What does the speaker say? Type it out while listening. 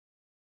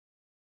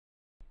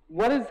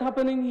What is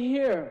happening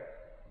here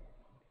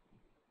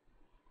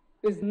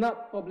is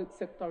not public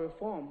sector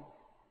reform.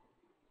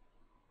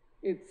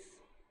 It's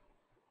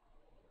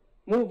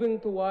moving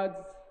towards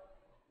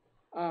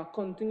a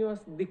continuous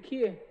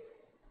decay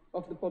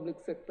of the public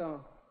sector,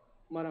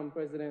 Madam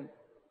President.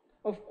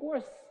 Of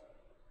course,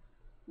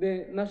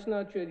 the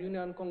National Trade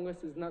Union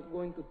Congress is not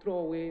going to throw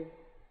away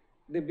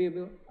the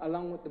baby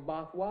along with the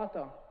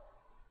bathwater.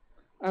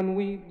 And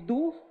we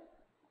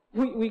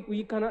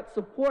cannot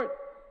support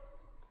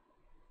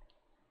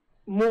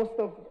most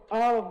of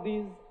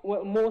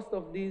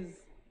these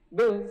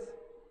bills,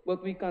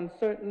 but we can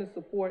certainly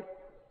support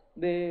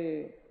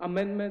the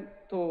amendment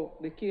to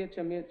the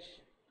KHMH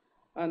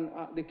and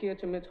the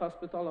KHMH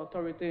Hospital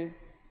Authority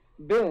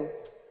bill,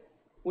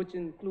 which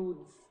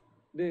includes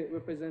the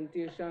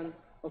representation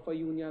of a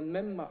union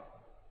member.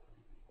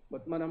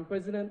 But, Madam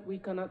President, we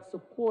cannot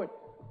support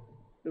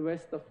the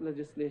rest of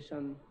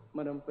legislation,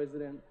 Madam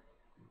President.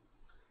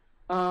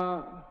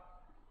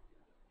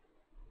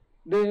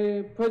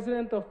 The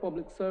President of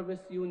Public Service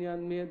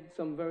Union made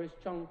some very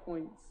strong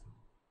points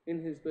in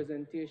his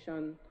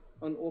presentation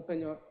on Open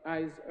Your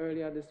Eyes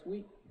earlier this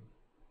week,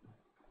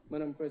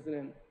 Madam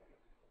President.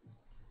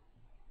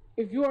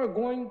 If you are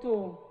going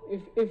to,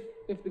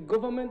 if the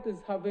government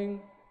is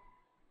having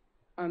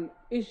an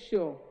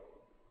issue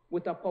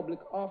with a public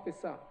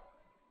officer,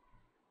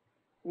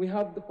 we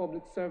have the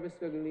public service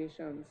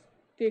regulations.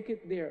 Take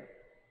it there.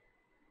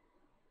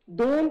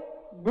 Don't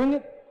bring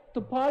it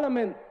to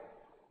Parliament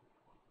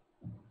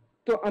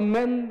to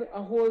amend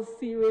a whole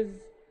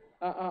series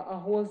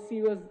of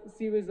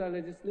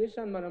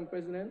legislation, Madam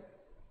President.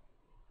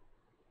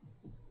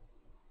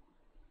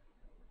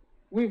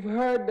 We've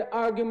heard the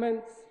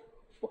arguments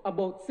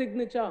about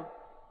signature,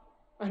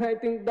 and I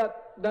think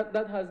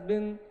that has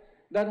been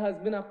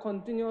a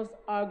continuous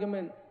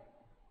argument.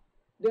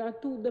 There are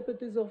two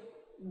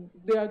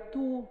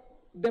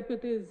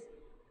deputies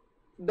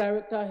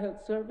Director of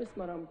Health Service,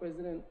 Madam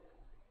President.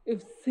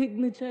 If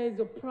signature is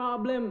a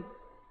problem,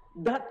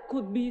 that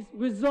could be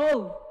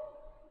resolved